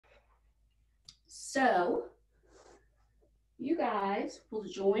So you guys will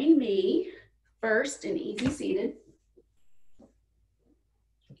join me first in easy seated.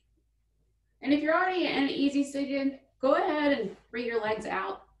 And if you're already in easy seated, go ahead and bring your legs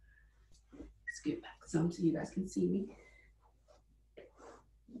out. Scoot back some so you guys can see me.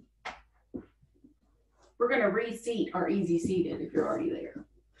 We're going to reseat our easy seated if you're already there.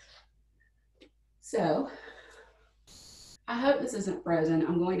 So I hope this isn't frozen.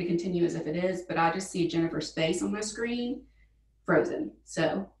 I'm going to continue as if it is, but I just see Jennifer's face on my screen frozen.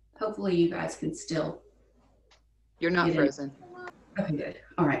 So hopefully you guys can still. You're not frozen. Okay, good.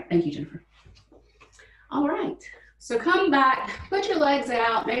 All right. Thank you, Jennifer. All right. So come back, put your legs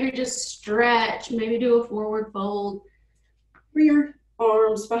out, maybe just stretch, maybe do a forward fold. Bring your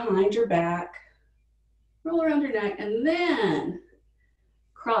arms behind your back, roll around your neck, and then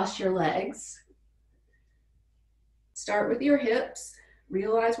cross your legs. Start with your hips,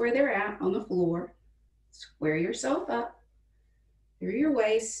 realize where they're at on the floor. Square yourself up through your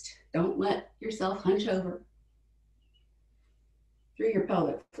waist. Don't let yourself hunch over. Through your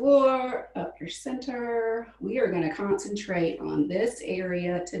pelvic floor, up your center. We are going to concentrate on this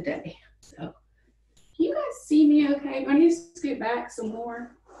area today. So, can you guys see me okay? I need to scoot back some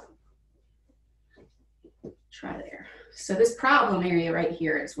more. Try there. So this problem area right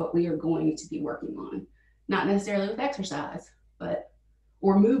here is what we are going to be working on. Not necessarily with exercise,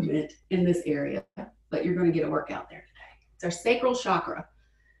 or movement in this area, but you're going to get a workout there today. It's our sacral chakra.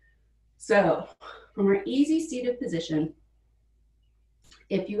 So from our easy seated position,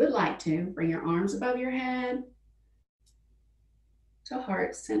 if you would like to, bring your arms above your head to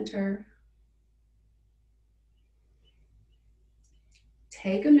heart center.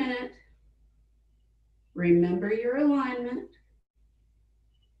 Take a minute. Remember your alignment.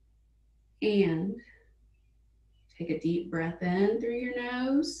 And take a deep breath in through your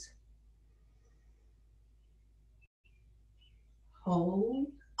nose. Hold.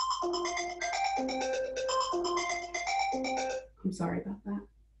 I'm sorry about that.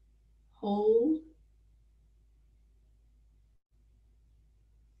 Hold.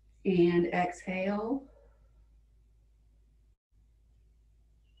 And exhale.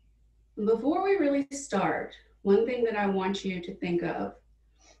 Before we really start, one thing that I want you to think of,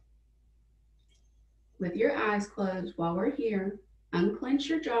 with your eyes closed while we're here, unclench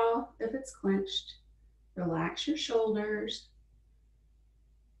your jaw if it's clenched, relax your shoulders.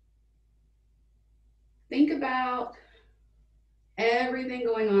 Think about everything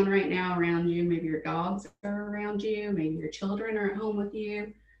going on right now around you. Maybe your dogs are around you, maybe your children are at home with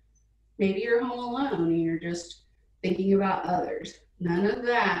you, maybe you're home alone and you're just thinking about others. None of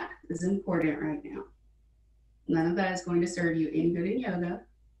that is important right now. None of that is going to serve you any good in yoga.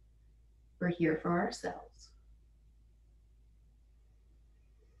 We're here for ourselves.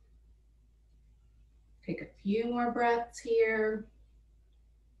 Take a few more breaths here.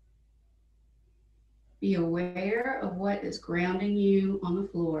 Be aware of what is grounding you on the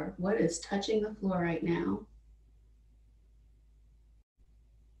floor. What is touching the floor right now?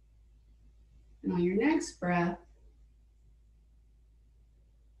 And on your next breath,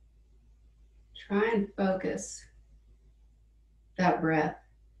 try and focus that breath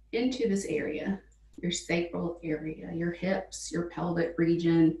into this area, your sacral area, your hips, your pelvic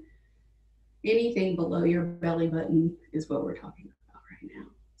region. Anything below your belly button is what we're talking about right now.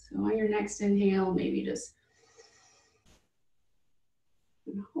 So on your next inhale, maybe just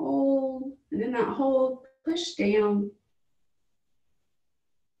hold, and in that hold, push down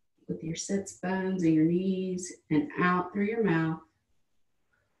with your sits bones and your knees and out through your mouth.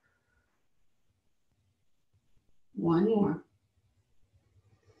 One more.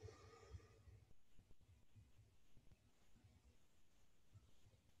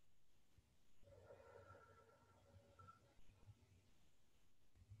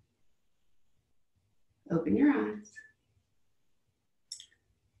 Open your eyes.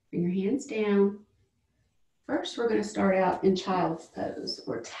 Bring your hands down. First, we're going to start out in child's pose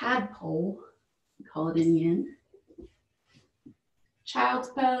or tadpole. We call it in Yin. Child's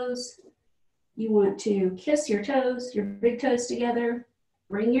pose. You want to kiss your toes, your big toes together.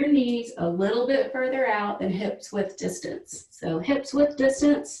 Bring your knees a little bit further out and hips width distance. So hips width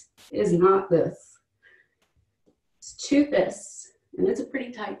distance is not this. It's two fists, and it's a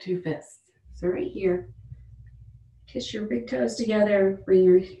pretty tight two fists. So right here. Kiss your big toes together, bring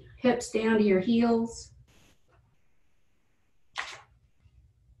your hips down to your heels.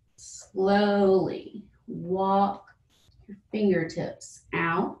 Slowly walk your fingertips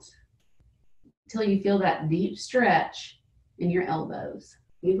out until you feel that deep stretch in your elbows.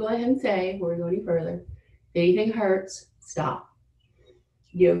 You go ahead and say, before we go any further, if anything hurts, stop.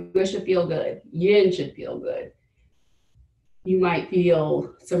 Yoga should feel good. Yin should feel good. You might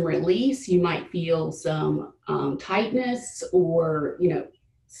feel some release. You might feel some tightness or,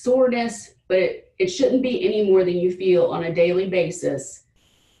 soreness, but it shouldn't be any more than you feel on a daily basis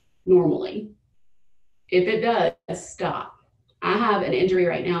normally. If it does, stop. I have an injury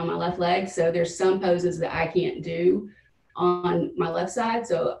right now on my left leg, so there's some poses that I can't do on my left side,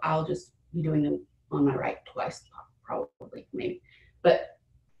 so I'll just be doing them on my right twice, probably, maybe. But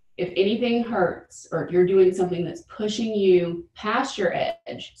if anything hurts or if you're doing something that's pushing you past your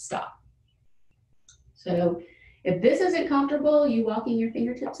edge, stop. So if this isn't comfortable, you walking your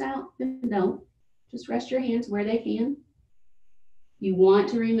fingertips out, then don't. Just rest your hands where they can. You want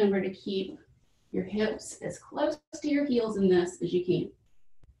to remember to keep your hips as close to your heels in this as you can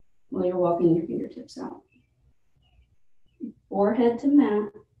while you're walking your fingertips out. Forehead to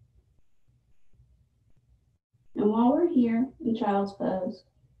mat. And while we're here in child's pose,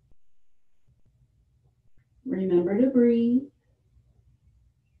 remember to breathe.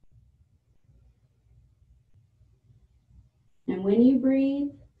 And when you breathe,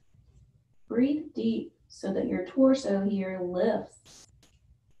 breathe deep so that your torso here lifts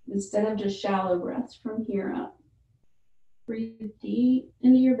instead of just shallow breaths from here up. Breathe deep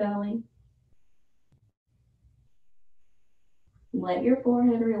into your belly. Let your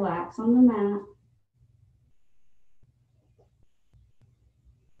forehead relax on the mat.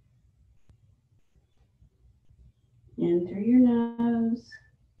 In through your nose.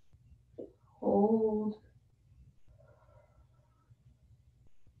 Hold.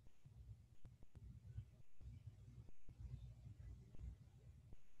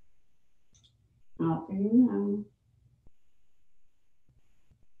 Out through your nose.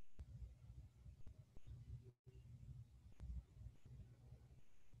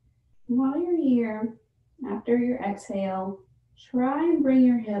 While you're here, after your exhale, try and bring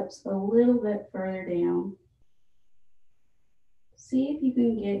your hips a little bit further down. See if you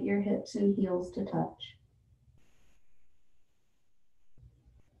can get your hips and heels to touch.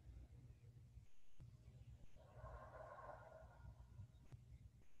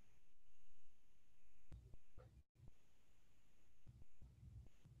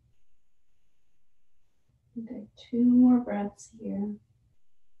 Okay, 2 more breaths here.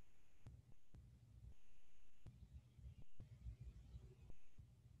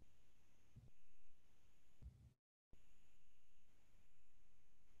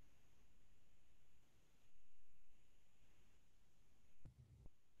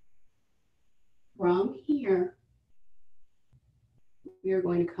 From here, we are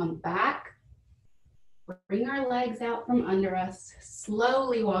going to come back, bring our legs out from under us,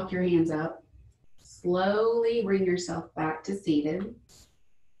 slowly walk your hands up, slowly bring yourself back to seated.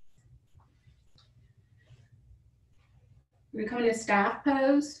 We're going to come into staff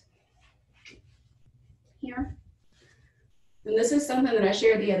pose here. And this is something that I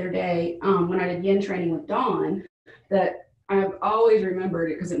shared the other day when I did yin training with Dawn, that I've always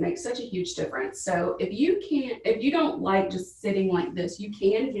remembered it because it makes such a huge difference. So if you don't like just sitting like this, you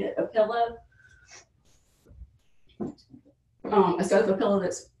can get a pillow, a sofa pillow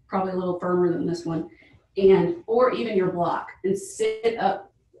that's probably a little firmer than this one, or even your block, and sit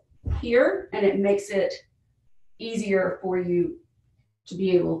up here, and it makes it easier for you to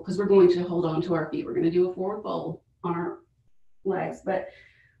be able, because we're going to hold on to our feet. We're going to do a forward fold on our legs, but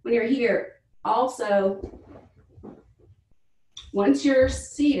when you're here, also, once you're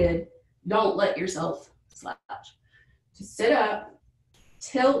seated, don't let yourself slouch. Just sit up,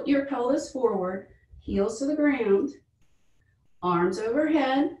 tilt your pelvis forward, heels to the ground, arms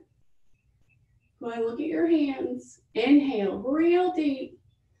overhead. Go ahead and look at your hands. Inhale real deep.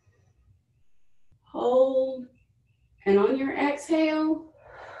 Hold. And on your exhale,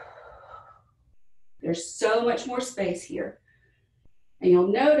 there's so much more space here. And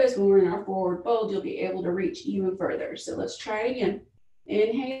you'll notice when we're in our forward fold, you'll be able to reach even further. So let's try it again.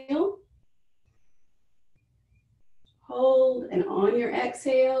 Inhale. Hold, and on your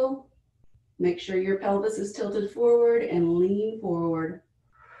exhale, make sure your pelvis is tilted forward and lean forward.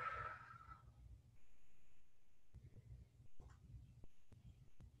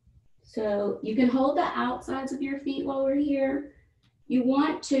 So you can hold the outsides of your feet while we're here. You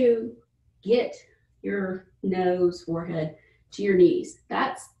want to get your nose, forehead to your knees.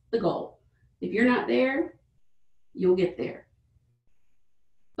 That's the goal. If you're not there, you'll get there.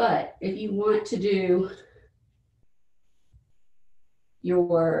 But if you want to do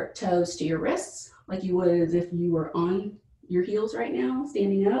your toes to your wrists, like you would as if you were on your heels right now,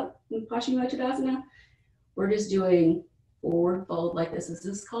 standing up in Paschimottanasana, we're just doing forward fold like this. This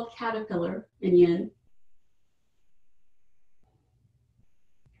is called caterpillar in yin.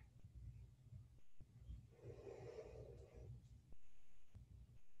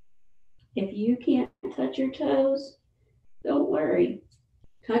 If you can't touch your toes, don't worry.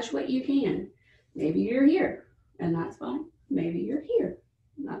 Touch what you can. Maybe you're here, and that's fine. Maybe you're here,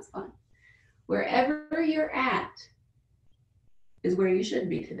 and that's fine. Wherever you're at is where you should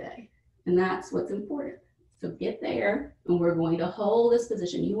be today, and that's what's important. So get there, and we're going to hold this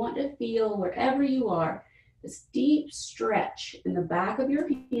position. You want to feel wherever you are, this deep stretch in the back of your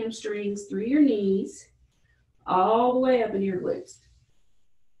hamstrings, through your knees, all the way up into your glutes.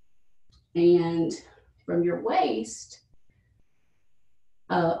 And from your waist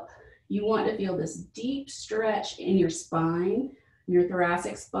up, you want to feel this deep stretch in your spine, your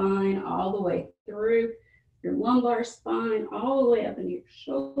thoracic spine, all the way through your lumbar spine, all the way up into your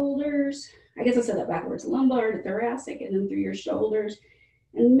shoulders. I guess I said that backwards, lumbar to thoracic, and then through your shoulders.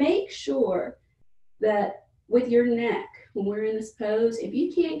 And make sure that with your neck, when we're in this pose, if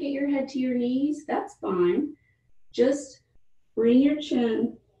you can't get your head to your knees, that's fine. Just bring your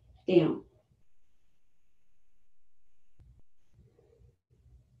chin down.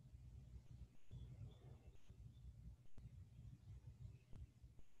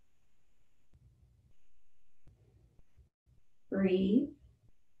 Breathe.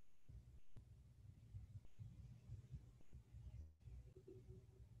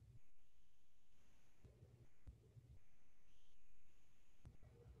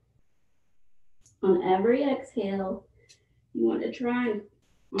 On every exhale, you want to try and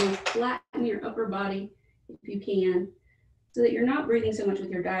almost flatten your upper body if you can, so that you're not breathing so much with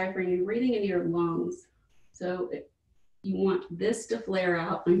your diaphragm, you're breathing into your lungs. So you want this to flare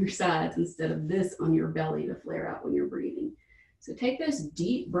out on your sides instead of this on your belly to flare out when you're breathing. So take those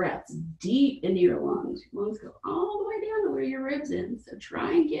deep breaths deep into your lungs. Your lungs go all the way down to where your ribs end. So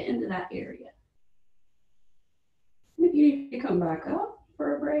try and get into that area. And if you need to come back up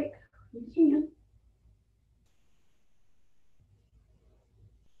for a break, you can.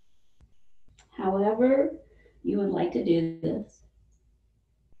 However you would like to do this,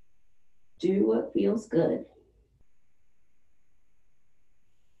 do what feels good.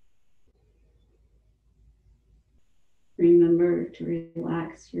 Remember to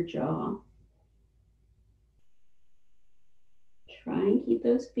relax your jaw. Try and keep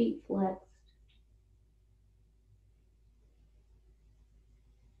those feet flexed.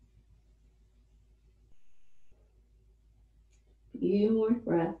 A few more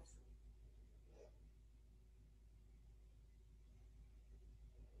breaths.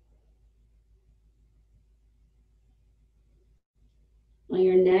 On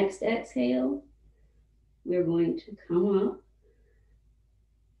your next exhale, we're going to come up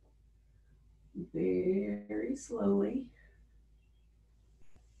very slowly.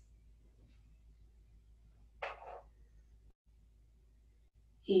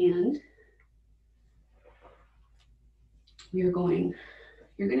 And you're going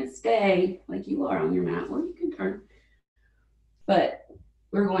to stay like you are on your mat, or you can turn. But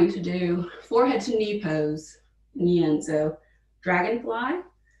we're going to do forehead to knee pose in Yin. So dragonfly.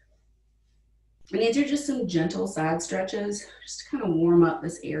 And these are just some gentle side stretches, just to kind of warm up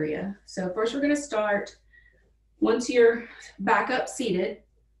this area. So first we're going to start, once you're back up seated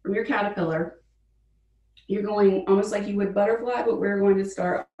from your caterpillar, you're going almost like you would butterfly, but we're going to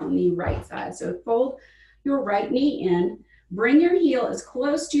start on the right side. So fold your right knee in, bring your heel as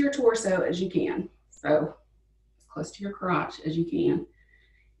close to your torso as you can. So as close to your crotch as you can.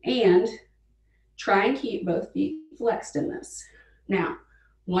 And try and keep both feet flexed in this. Now,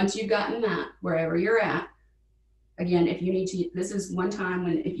 once you've gotten that, wherever you're at, again, if you need to, this is one time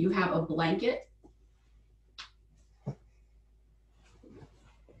when if you have a blanket,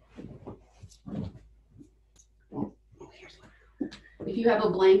 if you have a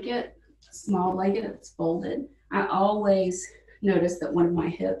blanket, a small blanket that's folded, I always notice that one of my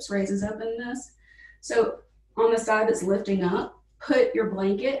hips raises up in this. So on the side that's lifting up, put your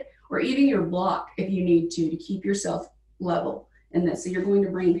blanket or even your block if you need to keep yourself level in this. So you're going to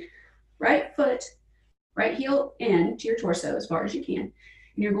bring right foot, right heel in to your torso as far as you can. And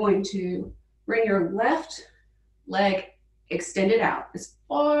you're going to bring your left leg extended out as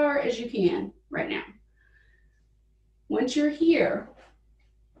far as you can right now. Once you're here,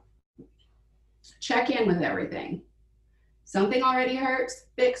 check in with everything. Something already hurts,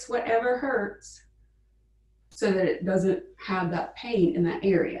 fix whatever hurts so that it doesn't have that pain in that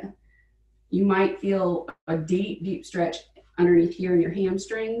area. You might feel a deep, deep stretch underneath here in your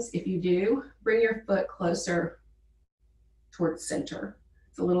hamstrings. If you do, bring your foot closer towards center.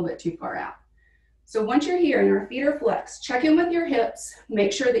 It's a little bit too far out. So once you're here and your feet are flexed, check in with your hips.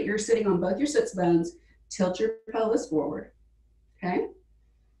 Make sure that you're sitting on both your sits bones. Tilt your pelvis forward, okay?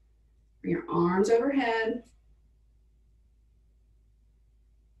 Bring your arms overhead.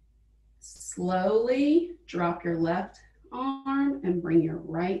 slowly drop your left arm and bring your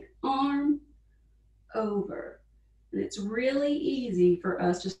right arm over. And it's really easy for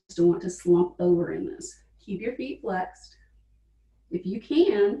us just to want to slump over in this. Keep your feet flexed. If you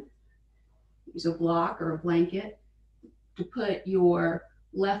can, use a block or a blanket to put your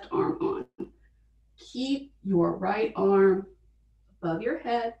left arm on. Keep your right arm above your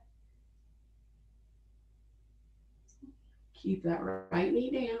head. Keep that right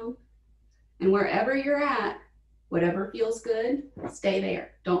knee down. And wherever you're at, whatever feels good, stay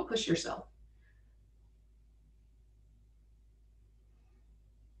there. Don't push yourself.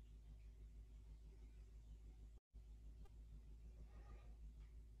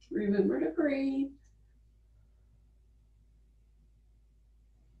 Remember to breathe.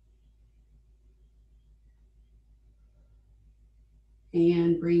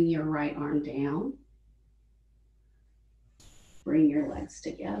 And bring your right arm down. Bring your legs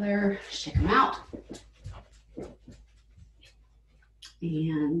together, shake them out.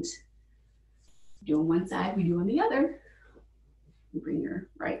 And do on one side, we do on the other. Bring your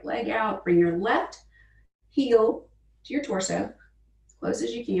right leg out, bring your left heel to your torso, as close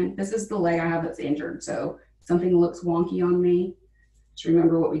as you can. This is the leg I have that's injured, so if something looks wonky on me, just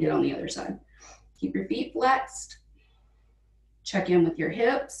remember what we did on the other side. Keep your feet flexed. Check in with your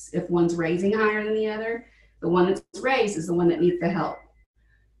hips. If one's raising higher than the other, the one that's raised is the one that needs the help.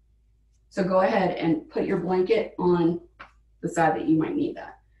 So go ahead and put your blanket on the side that you might need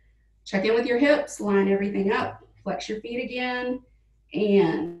that. Check in with your hips, line everything up, flex your feet again,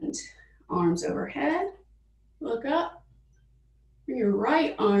 and arms overhead. Look up. Bring your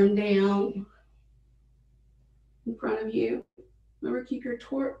right arm down in front of you. Remember, keep your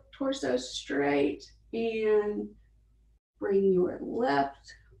torso straight and bring your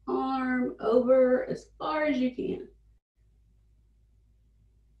left arm over as far as you can.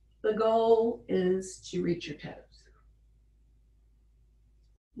 The goal is to reach your toes.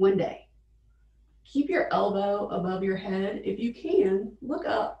 One day. Keep your elbow above your head. If you can, look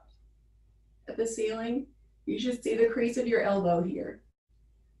up at the ceiling. You should see the crease of your elbow here.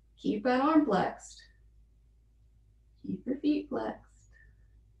 Keep that arm flexed. Keep your feet flexed.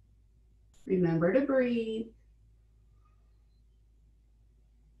 Remember to breathe.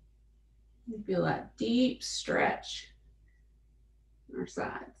 You feel that deep stretch in our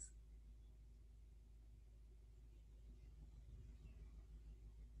sides.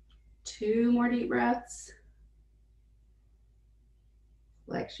 Two more deep breaths.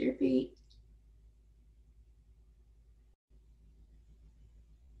 Flex your feet.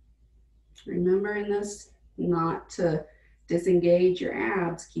 Remember in this not to disengage your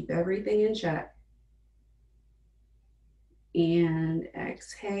abs. Keep everything in check. And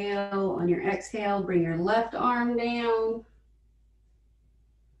exhale. On your exhale, bring your left arm down.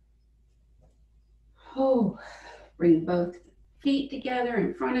 Oh, bring both feet together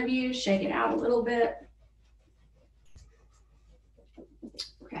in front of you. Shake it out a little bit.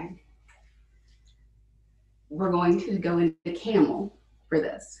 Okay. We're going to go into camel for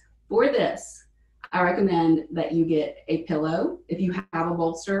this. For this, I recommend that you get a pillow. If you have a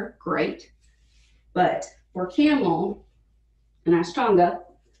bolster, great. But for camel and Ashtanga,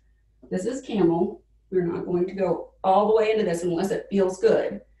 this is camel. We're not going to go all the way into this unless it feels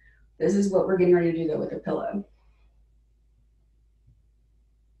good. This is what we're getting ready to do though with a pillow.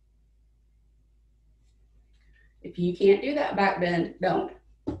 If you can't do that back bend, don't.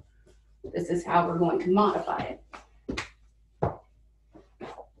 This is how we're going to modify it.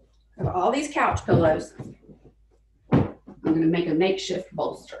 I have all these couch pillows. I'm going to make a makeshift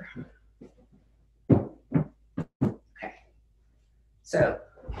bolster. Okay. So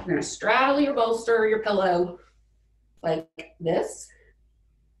you're going to straddle your bolster or your pillow like this.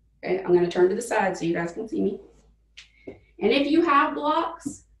 Okay, I'm going to turn to the side so you guys can see me. And if you have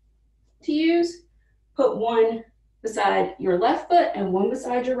blocks to use, put one beside your left foot and one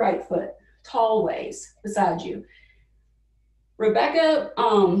beside your right foot, tall ways beside you. Rebecca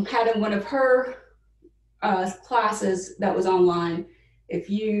had in one of her classes that was online,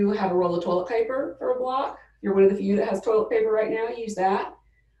 if you have a roll of toilet paper for a block, you're one of the few that has toilet paper right now, use that.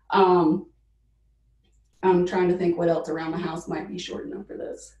 I'm trying to think what else around the house might be short enough for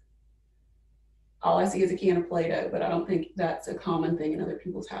this. All I see is a can of Play-Doh, but I don't think that's a common thing in other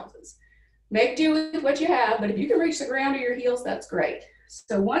people's houses. Make do with what you have, but if you can reach the ground or your heels, that's great.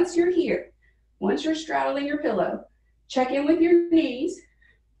 So once you're here, once you're straddling your pillow, check in with your knees.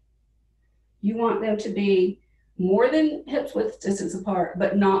 You want them to be more than hips width distance apart,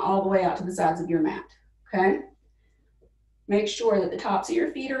 but not all the way out to the sides of your mat, okay? Make sure that the tops of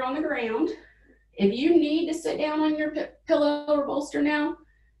your feet are on the ground. If you need to sit down on your pillow or bolster now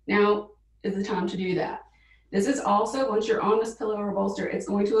is the time to do that. This is also, once you're on this pillow or bolster, it's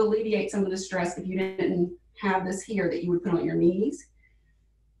going to alleviate some of the stress if you didn't have this here that you would put on your knees.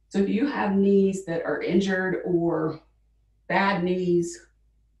 So if you have knees that are injured or bad knees,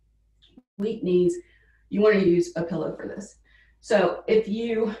 weak knees, you want to use a pillow for this. So if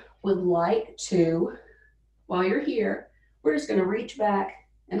you would like to, while you're here, we're just going to reach back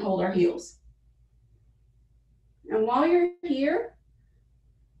and hold our heels. And while you're here,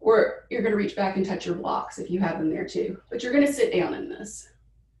 or you're going to reach back and touch your blocks if you have them there too, but you're going to sit down in this.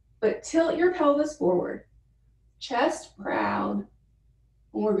 But tilt your pelvis forward, chest proud,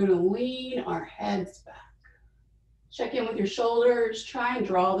 and we're going to lean our heads back. Check in with your shoulders, try and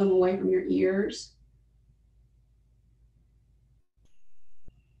draw them away from your ears.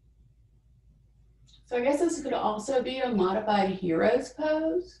 So I guess this could also be a modified hero's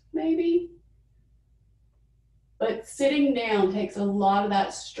pose, maybe. But sitting down takes a lot of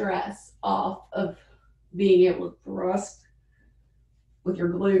that stress off of being able to thrust with your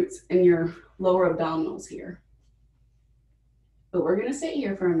glutes and your lower abdominals here. But we're going to sit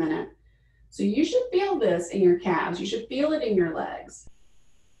here for a minute. So you should feel this in your calves. You should feel it in your legs.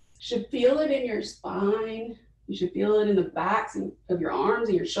 You should feel it in your spine. You should feel it in the backs of your arms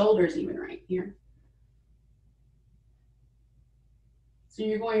and your shoulders, even right here. So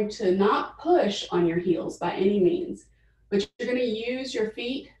you're going to not push on your heels by any means, but you're going to use your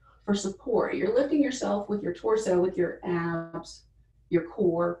feet for support. You're lifting yourself with your torso, with your abs, your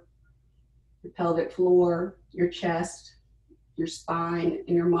core, your pelvic floor, your chest, your spine,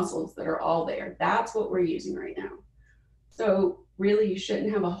 and your muscles that are all there. That's what we're using right now. So really, you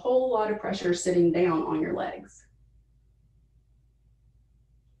shouldn't have a whole lot of pressure sitting down on your legs.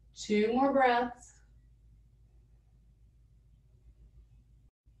 2 more breaths.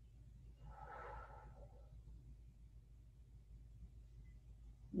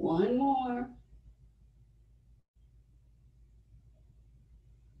 One more.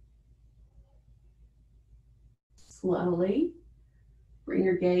 Slowly bring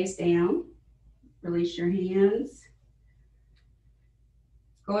your gaze down. Release your hands.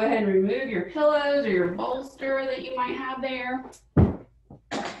 Go ahead and remove your pillows or your bolster that you might have there.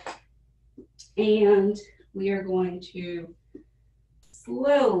 And we are going to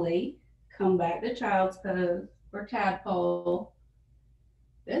slowly come back to child's pose or tadpole.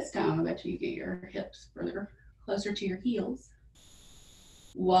 This time, I bet you get your hips further closer to your heels.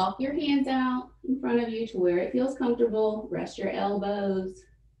 Walk your hands out in front of you to where it feels comfortable. Rest your elbows.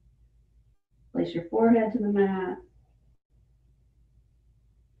 Place your forehead to the mat.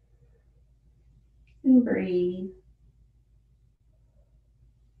 And breathe.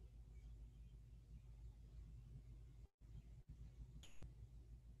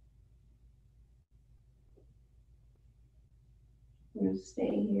 I'm going to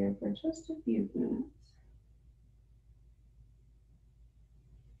stay here for just a few minutes.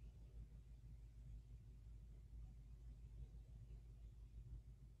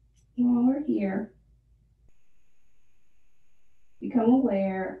 While we're here, become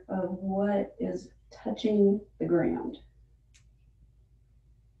aware of what is touching the ground.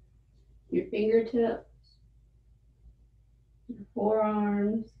 Your fingertips, your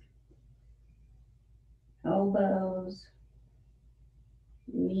forearms, elbows,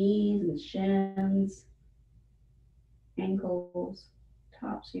 knees and shins, ankles,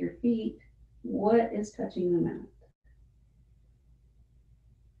 tops of your feet. What is touching the mat?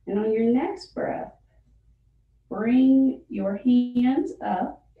 And on your next breath, bring your hands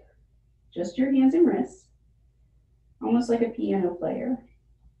up, just your hands and wrists, almost like a piano player.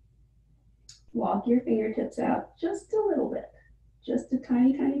 Walk your fingertips out just a little bit, just a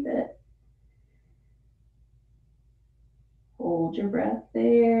tiny, tiny bit. Hold your breath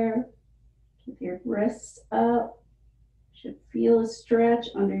there. Keep your wrists up. You should feel a stretch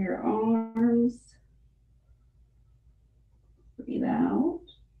under your arms. Breathe out.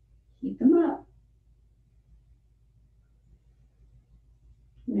 Keep them up.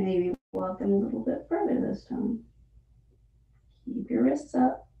 Maybe walk them a little bit further this time. Keep your wrists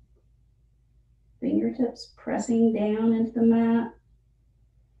up. Fingertips pressing down into the mat.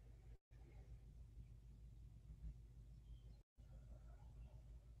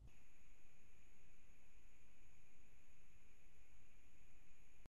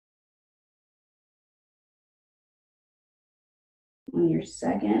 On your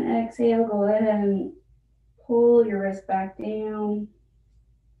second exhale, go ahead and pull your wrist back down.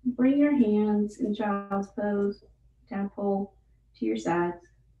 Bring your hands in child's pose, tadpole, to your sides.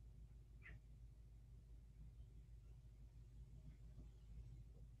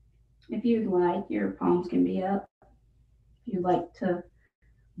 If you'd like, your palms can be up. If you'd like to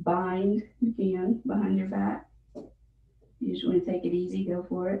bind, you can, behind your back. You just want to take it easy, go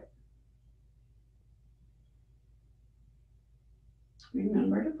for it.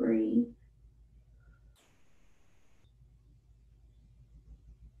 Remember to breathe.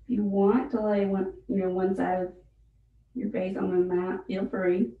 If you want to lay one side of your face on the mat, feel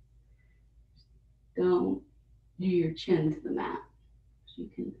free. Don't do your chin to the mat. You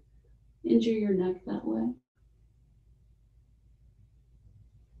can injure your neck that way.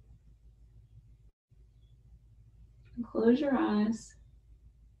 And close your eyes.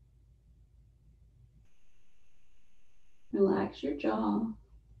 Relax your jaw.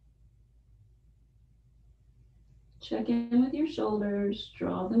 Check in with your shoulders.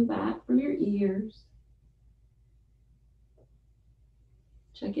 Draw them back from your ears.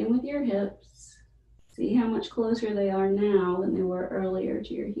 Check in with your hips. See how much closer they are now than they were earlier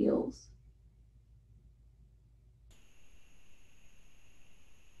to your heels.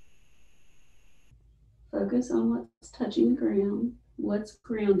 Focus on what's touching the ground, what's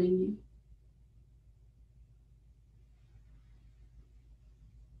grounding you.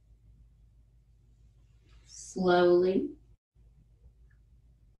 Slowly,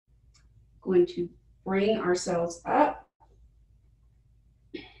 going to bring ourselves up,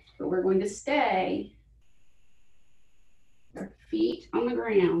 but we're going to stay our feet on the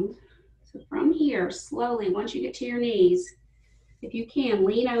ground. So from here, slowly, once you get to your knees, if you can,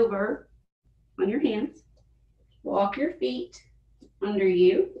 lean over on your hands, walk your feet under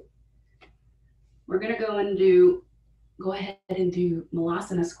you. We're going to go ahead and do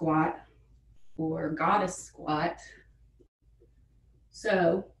Malasana squat or goddess squat.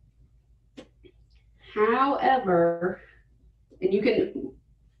 So, however, and you can,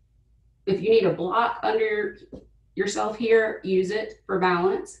 if you need a block under yourself here, use it for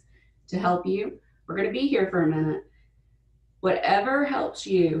balance to help you. We're going to be here for a minute. Whatever helps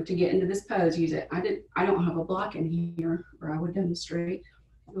you to get into this pose, use it. I don't have a block in here, or I would demonstrate.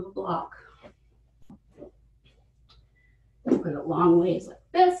 I have a block. Put it long ways like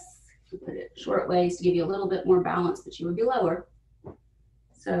this. Put it short ways to give you a little bit more balance, but you would be lower.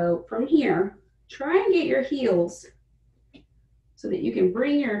 So from here, try and get your heels so that you can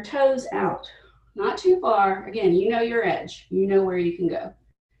bring your toes out. Not too far. Again, you know your edge. You know where you can go.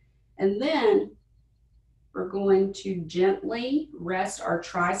 And then we're going to gently rest our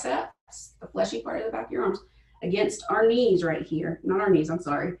triceps, the fleshy part of the back of your arms, against our knees right here. Not our knees, I'm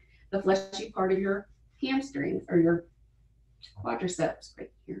sorry. The fleshy part of your hamstring or your quadriceps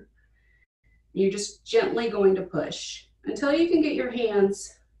right here. You're just gently going to push until you can get your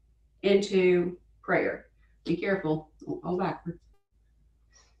hands into prayer. Be careful, all backwards.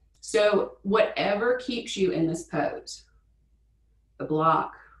 So whatever keeps you in this pose, the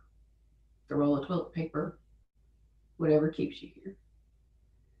block, the roll of toilet paper, whatever keeps you here.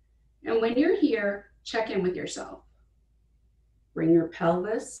 And when you're here, check in with yourself. Bring your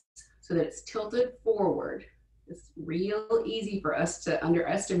pelvis so that it's tilted forward. It's real easy for us to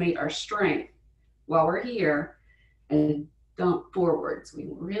underestimate our strength while we're here and dump forwards. We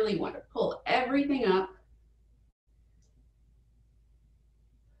really want to pull everything up.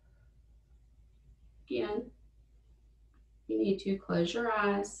 Again, you need to close your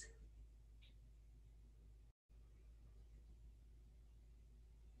eyes.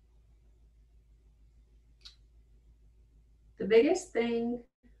 The biggest thing,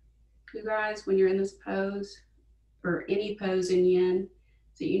 you guys, when you're in this pose, or any pose in Yin,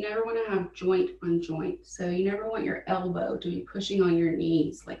 so you never want to have joint on joint. So you never want your elbow to be pushing on your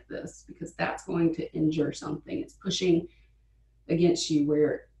knees like this, because that's going to injure something. It's pushing against you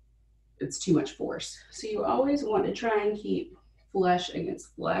where it's too much force. So you always want to try and keep flesh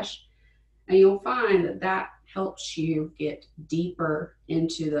against flesh. And you'll find that that helps you get deeper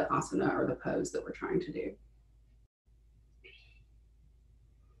into the asana or the pose that we're trying to do.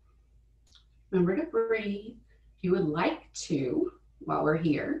 Remember to breathe. If you would like to, while we're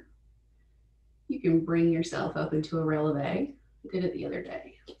here, you can bring yourself up into a releve. I did it the other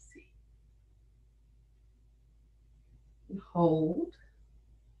day. Let's see. And hold.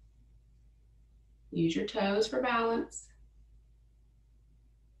 Use your toes for balance.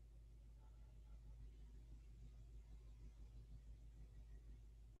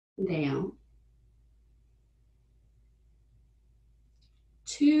 Down.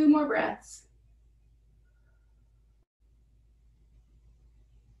 2 more breaths.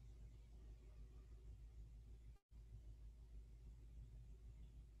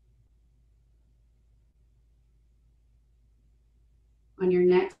 On your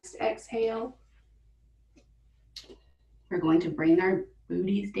next exhale, we're going to bring our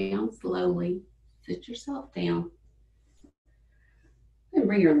booties down slowly. Sit yourself down. And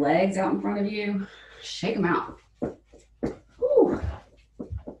bring your legs out in front of you. Shake them out. Whew.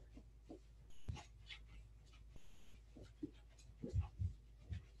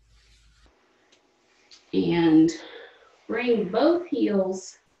 And bring both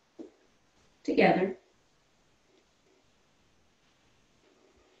heels together.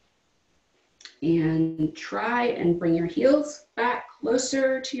 And try and bring your heels back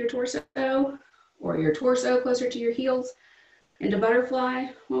closer to your torso, or your torso closer to your heels into butterfly.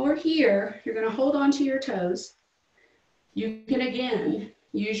 While we're here, you're going to hold on to your toes. You can again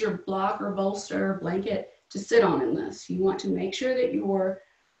use your block or bolster or blanket to sit on in this. You want to make sure that your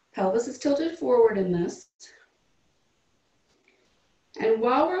pelvis is tilted forward in this. And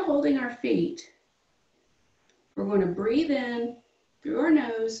while we're holding our feet, we're going to breathe in through our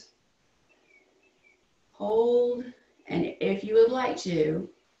nose, hold, and if you would like to,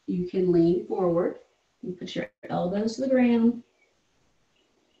 you can lean forward and put your elbows to the ground.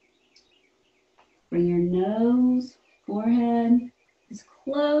 Bring your nose, forehead as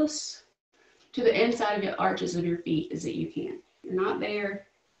close to the inside of your arches of your feet as that you can. You're not there,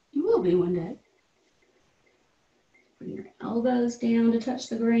 you will be one day. Bring your elbows down to touch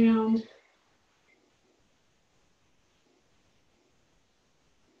the ground.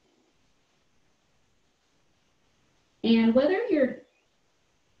 And whether you're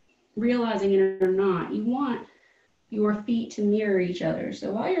realizing it or not, you want your feet to mirror each other.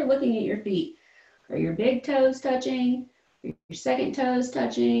 So while you're looking at your feet, are your big toes touching? Are your second toes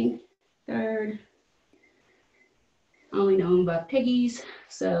touching? Third? I only know them by piggies,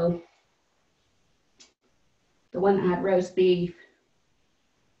 so the one that had roast beef,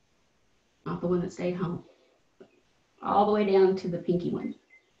 not the one that stayed home, all the way down to the pinky one.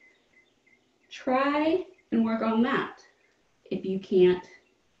 Try and work on that. If you can't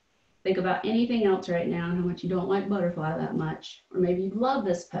think about anything else right now and how much you don't like butterfly that much, or maybe you love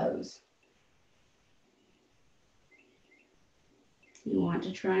this pose, you want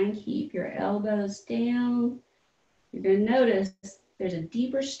to try and keep your elbows down. You're going to notice there's a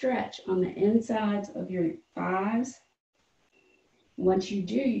deeper stretch on the insides of your thighs once you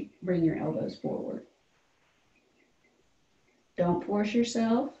do bring your elbows forward. Don't force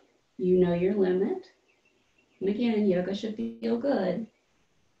yourself. You know your limit. And again, yoga should feel good.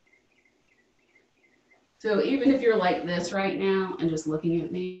 So even if you're like this right now and just looking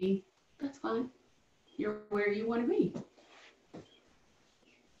at me, that's fine. You're where you want to be.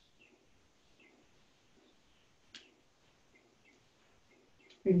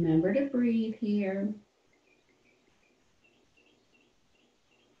 Remember to breathe here.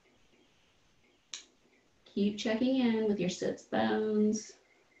 Keep checking in with your sits bones,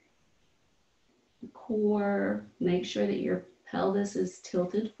 the core. Make sure that your pelvis is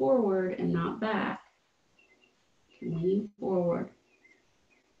tilted forward and not back. Lean forward.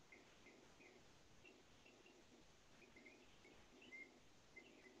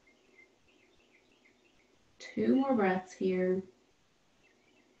 Two more breaths here.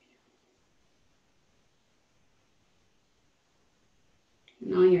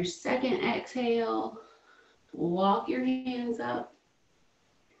 And on your second exhale, walk your hands up.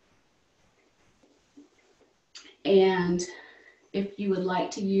 And if you would like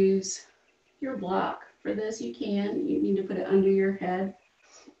to use your block for this, you can. You need to put it under your head.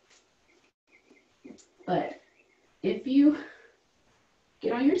 But if you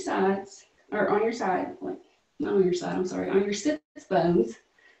get on your sides, or on your side, not on your side, I'm sorry, on your sits bones,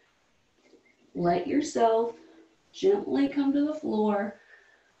 let yourself gently come to the floor.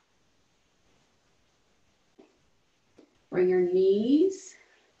 Bring your knees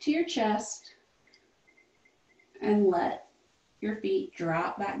to your chest and let your feet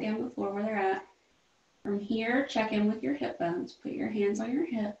drop back down to the floor where they're at. From here, check in with your hip bones. Put your hands on your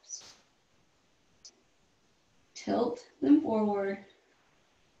hips. Tilt them forward.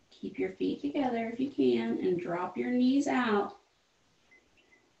 Keep your feet together if you can, and drop your knees out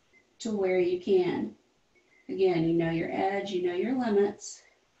to where you can. Again, you know your edge, you know your limits.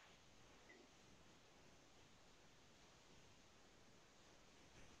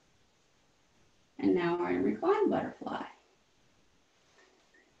 And now we're in reclined butterfly.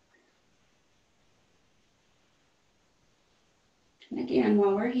 And again,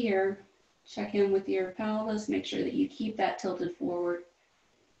 while we're here, check in with your pelvis. Make sure that you keep that tilted forward.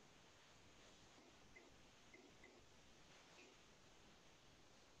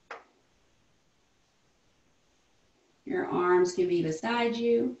 Your arms can be beside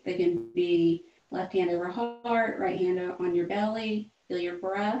you. They can be left hand over heart, right hand on your belly. Feel your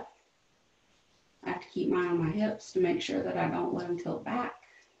breath. I have to keep mine on my hips to make sure that I don't let them tilt back.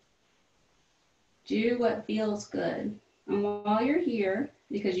 Do what feels good. And while you're here,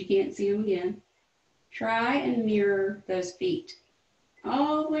 because you can't see them again, try and mirror those feet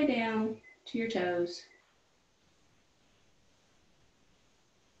all the way down to your toes.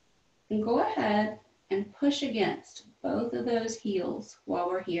 And go ahead and push against both of those heels while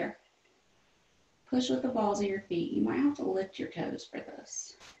we're here. Push with the balls of your feet. You might have to lift your toes for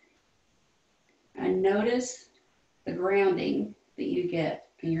this. And notice the grounding that you get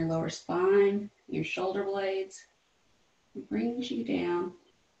in your lower spine, your shoulder blades. It brings you down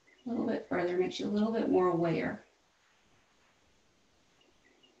a little bit further, makes you a little bit more aware.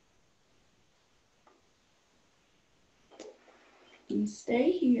 And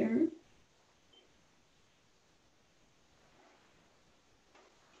stay here.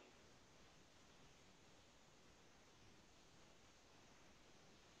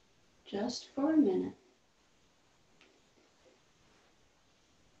 Just for a minute.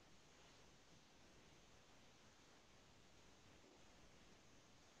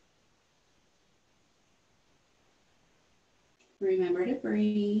 Remember to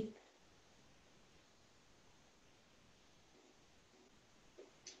breathe.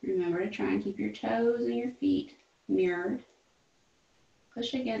 Remember to try and keep your toes and your feet mirrored.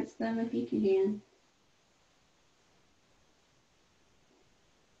 Push against them if you can.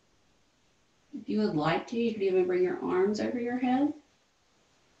 If you would like to, you could even bring your arms over your head.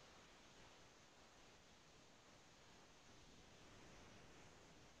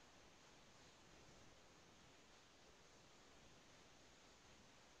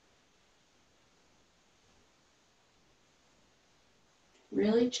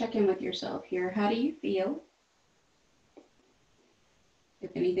 Really check in with yourself here. How do you feel?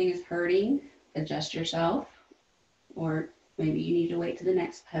 If anything is hurting, adjust yourself, or maybe you need to wait to the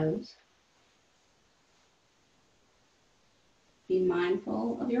next pose. Be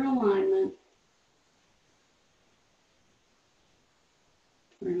mindful of your alignment.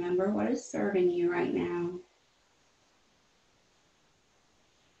 Remember what is serving you right now.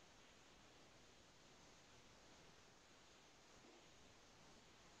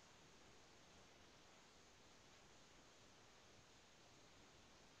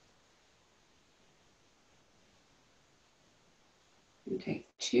 And take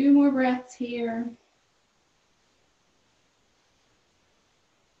 2 more breaths here.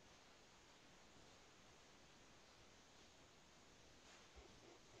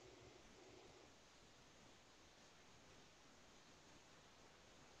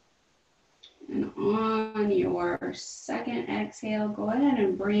 And on your second exhale, go ahead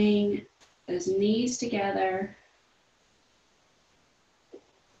and bring those knees together.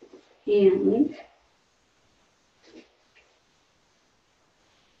 And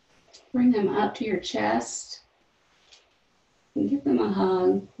bring them up to your chest. And give them a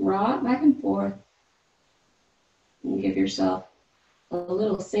hug. Rock back and forth. And give yourself a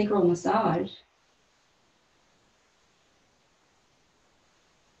little sacral massage.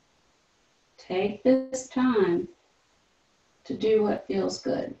 Take this time to do what feels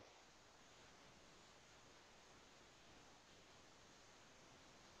good.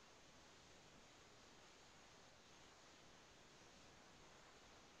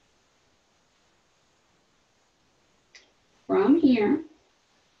 From here,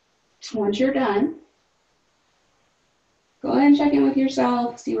 once you're done, go ahead and check in with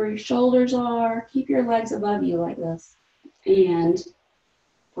yourself, see where your shoulders are. Keep your legs above you like this. And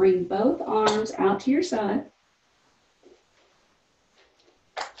bring both arms out to your side.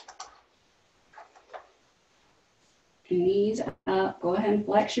 Knees up. Go ahead and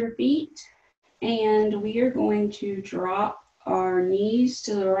flex your feet. And we are going to drop our knees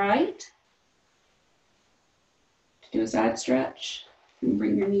to the right. Do a side stretch. And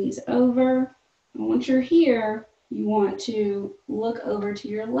bring your knees over. And once you're here, you want to look over to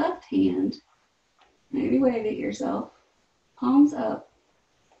your left hand. Maybe wave at yourself. Palms up.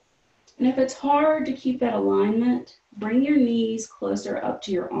 And if it's hard to keep that alignment, bring your knees closer up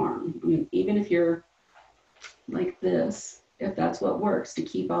to your arm. I mean, even if you're like this, if that's what works to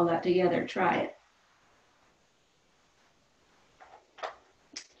keep all that together, try it.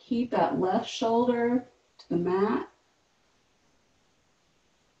 Keep that left shoulder to the mat.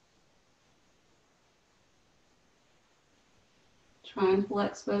 Try and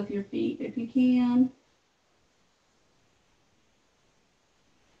flex both your feet if you can.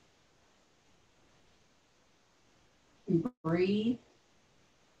 And breathe.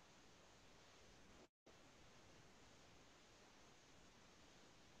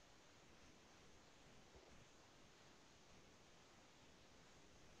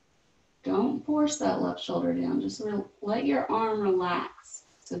 Don't force that left shoulder down. Just let your arm relax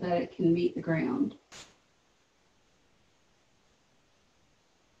so that it can meet the ground.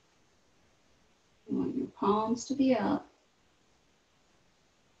 palms to be up.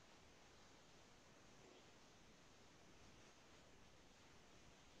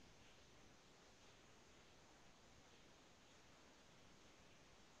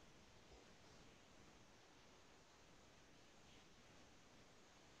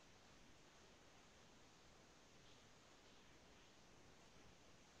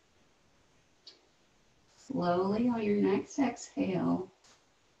 Slowly on your next exhale,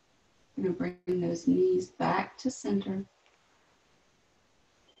 you're going to bring those knees back to center.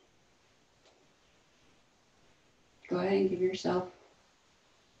 Go ahead and give yourself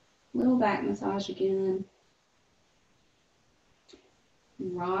a little back massage again.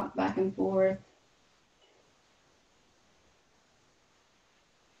 Rock back and forth.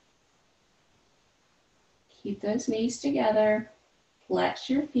 Keep those knees together. Flex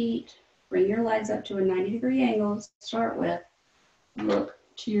your feet. Bring your legs up to a 90-degree angle to start with. Look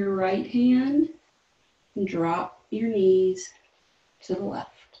to your right hand and drop your knees to the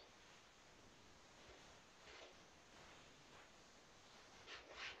left.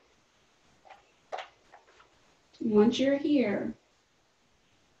 Once you're here,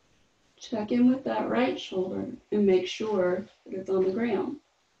 check in with that right shoulder and make sure that it's on the ground.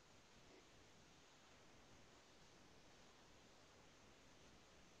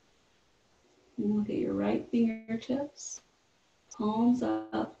 And look at your right fingertips, palms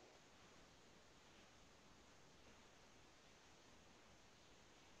up.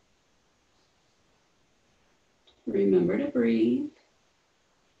 Remember to breathe.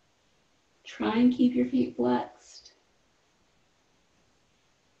 Try and keep your feet flexed.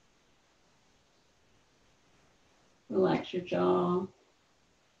 Relax your jaw.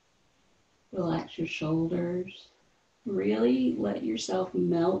 Relax your shoulders. Really let yourself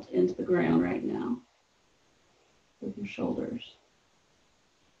melt into the ground right now with your shoulders.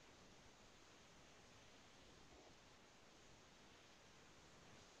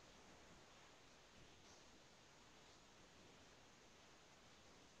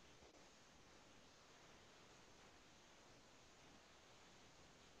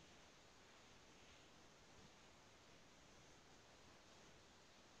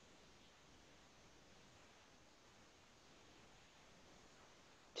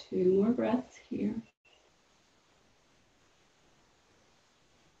 Two more breaths here.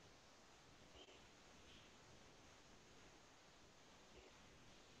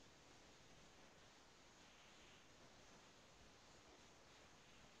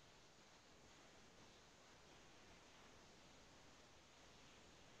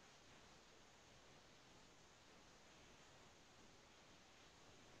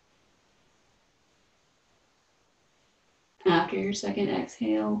 After your second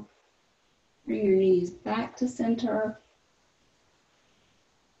exhale, bring your knees back to center.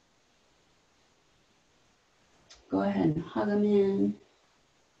 Go ahead and hug them in.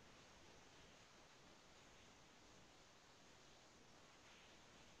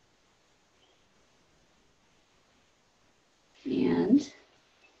 And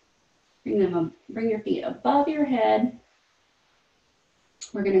bring your feet above your head.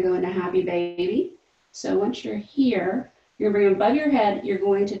 We're going to go into happy baby. So once you're here, you're going to bring them above your head. You're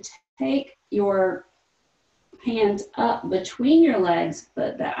going to take your hands up between your legs,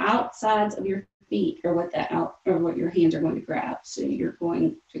 but the outsides of your feet are what your hands are going to grab. So you're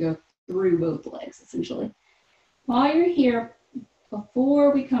going to go through both legs essentially. While you're here,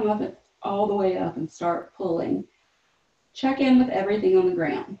 before we come up all the way up and start pulling, check in with everything on the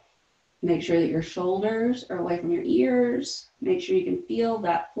ground. Make sure that your shoulders are away from your ears. Make sure you can feel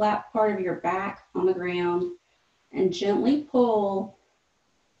that flat part of your back on the ground, and gently pull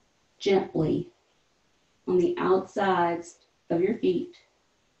on the outsides of your feet.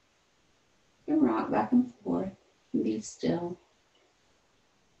 And rock back and forth and be still.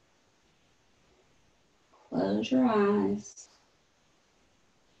 Close your eyes.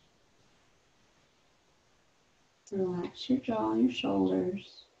 Relax your jaw and your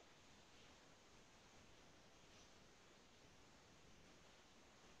shoulders.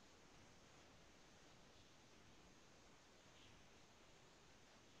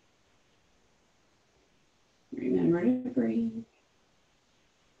 Remember to breathe.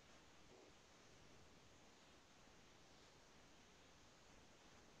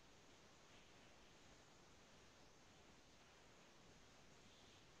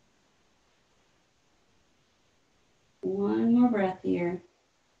 One more breath here.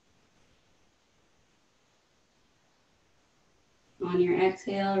 On your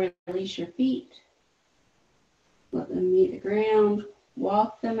exhale, release your feet. Let them meet the ground.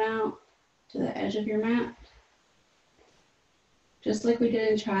 Walk them out to the edge of your mat. Just like we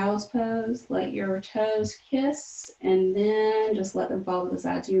did in child's pose, let your toes kiss and then just let them fall to the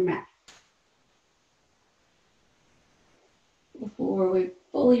sides of your mat. Before we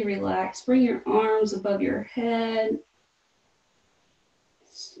fully relax, bring your arms above your head.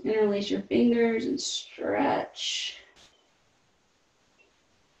 Interlace your fingers and stretch.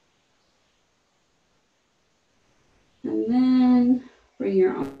 And then bring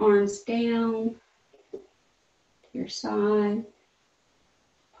your arms down to your side,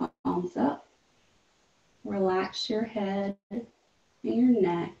 palms up. Relax your head and your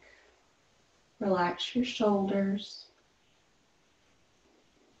neck. Relax your shoulders.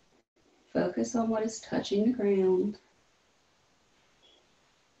 Focus on what is touching the ground.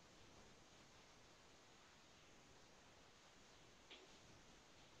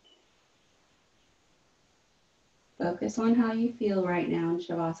 Focus on how you feel right now in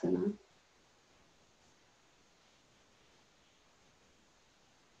Shavasana.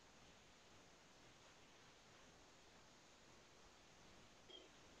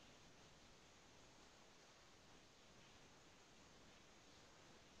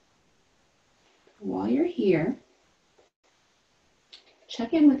 While you're here,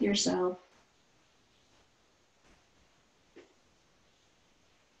 check in with yourself.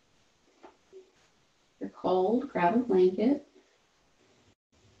 If you're cold, grab a blanket.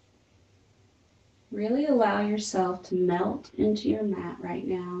 Really allow yourself to melt into your mat right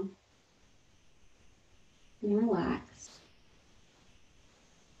now and relax.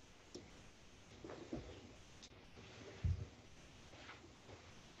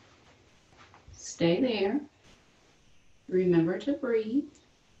 Stay there. Remember to breathe.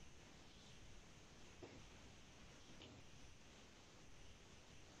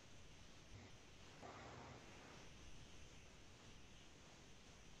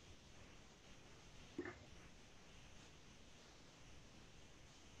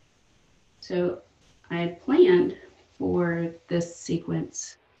 So I had planned for this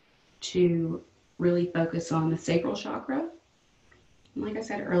sequence to really focus on the sacral chakra. And like I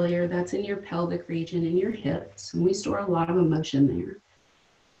said earlier, that's in your pelvic region, in your hips, and we store a lot of emotion there.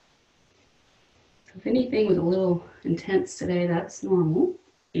 So if anything was a little intense today, that's normal.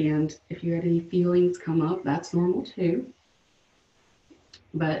 And if you had any feelings come up, that's normal too.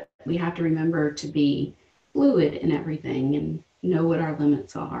 But we have to remember to be fluid in everything and know what our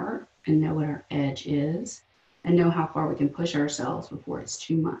limits are and know what our edge is and know how far we can push ourselves before it's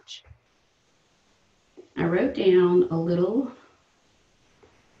too much. I wrote down a little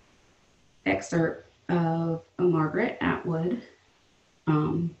excerpt of a Margaret Atwood,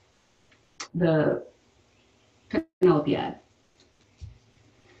 the Penelope ad.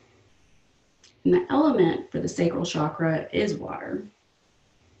 And the element for the sacral chakra is water.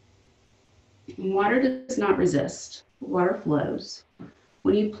 And water does not resist. Water flows.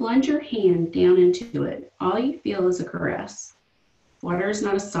 When you plunge your hand down into it, all you feel is a caress. Water is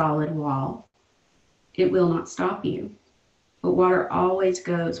not a solid wall. It will not stop you. But water always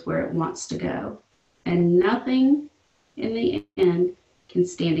goes where it wants to go. And nothing in the end can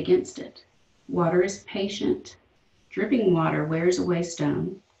stand against it. Water is patient. Dripping water wears away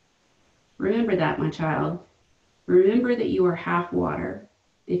stone. Remember that, my child. Remember that you are half water.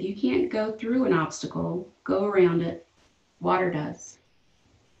 If you can't go through an obstacle, go around it. Water does.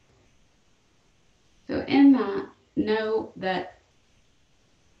 So in that, know that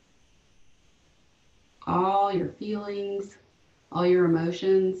all your feelings, all your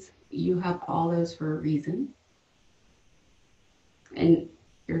emotions, you have all those for a reason. And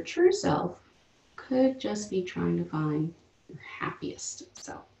your true self could just be trying to find your happiest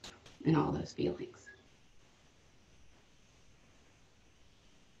self in all those feelings.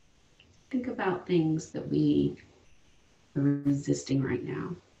 Think about things that we are resisting right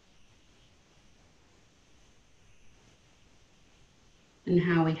now. And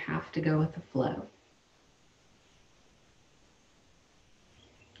how we have to go with the flow.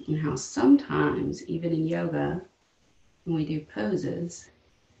 And how sometimes, even in yoga, when we do poses,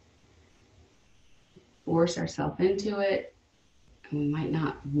 force ourselves into it, and we might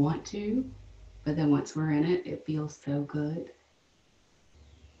not want to, but then once we're in it, it feels so good.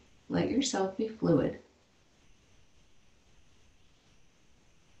 Let yourself be fluid.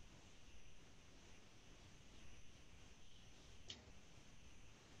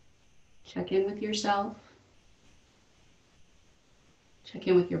 Check in with yourself. Check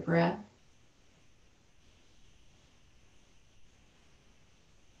in with your breath.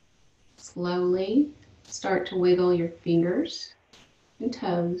 Slowly start to wiggle your fingers and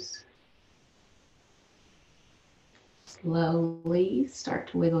toes. Slowly start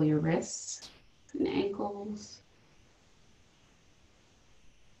to wiggle your wrists and ankles.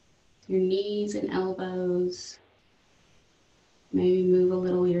 your knees and elbows. Maybe move a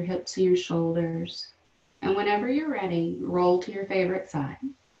little your hips and your shoulders. And whenever you're ready, roll to your favorite side.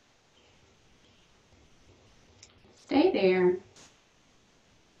 Stay there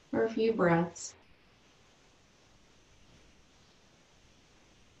for a few breaths.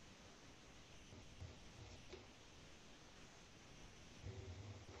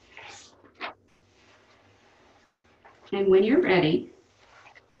 And when you're ready,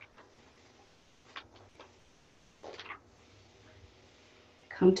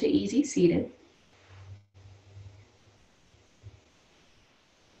 come to easy seated.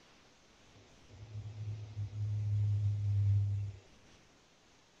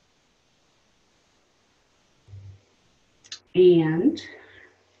 And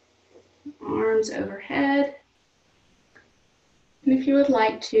arms overhead. And if you would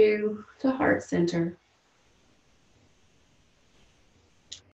like to heart center.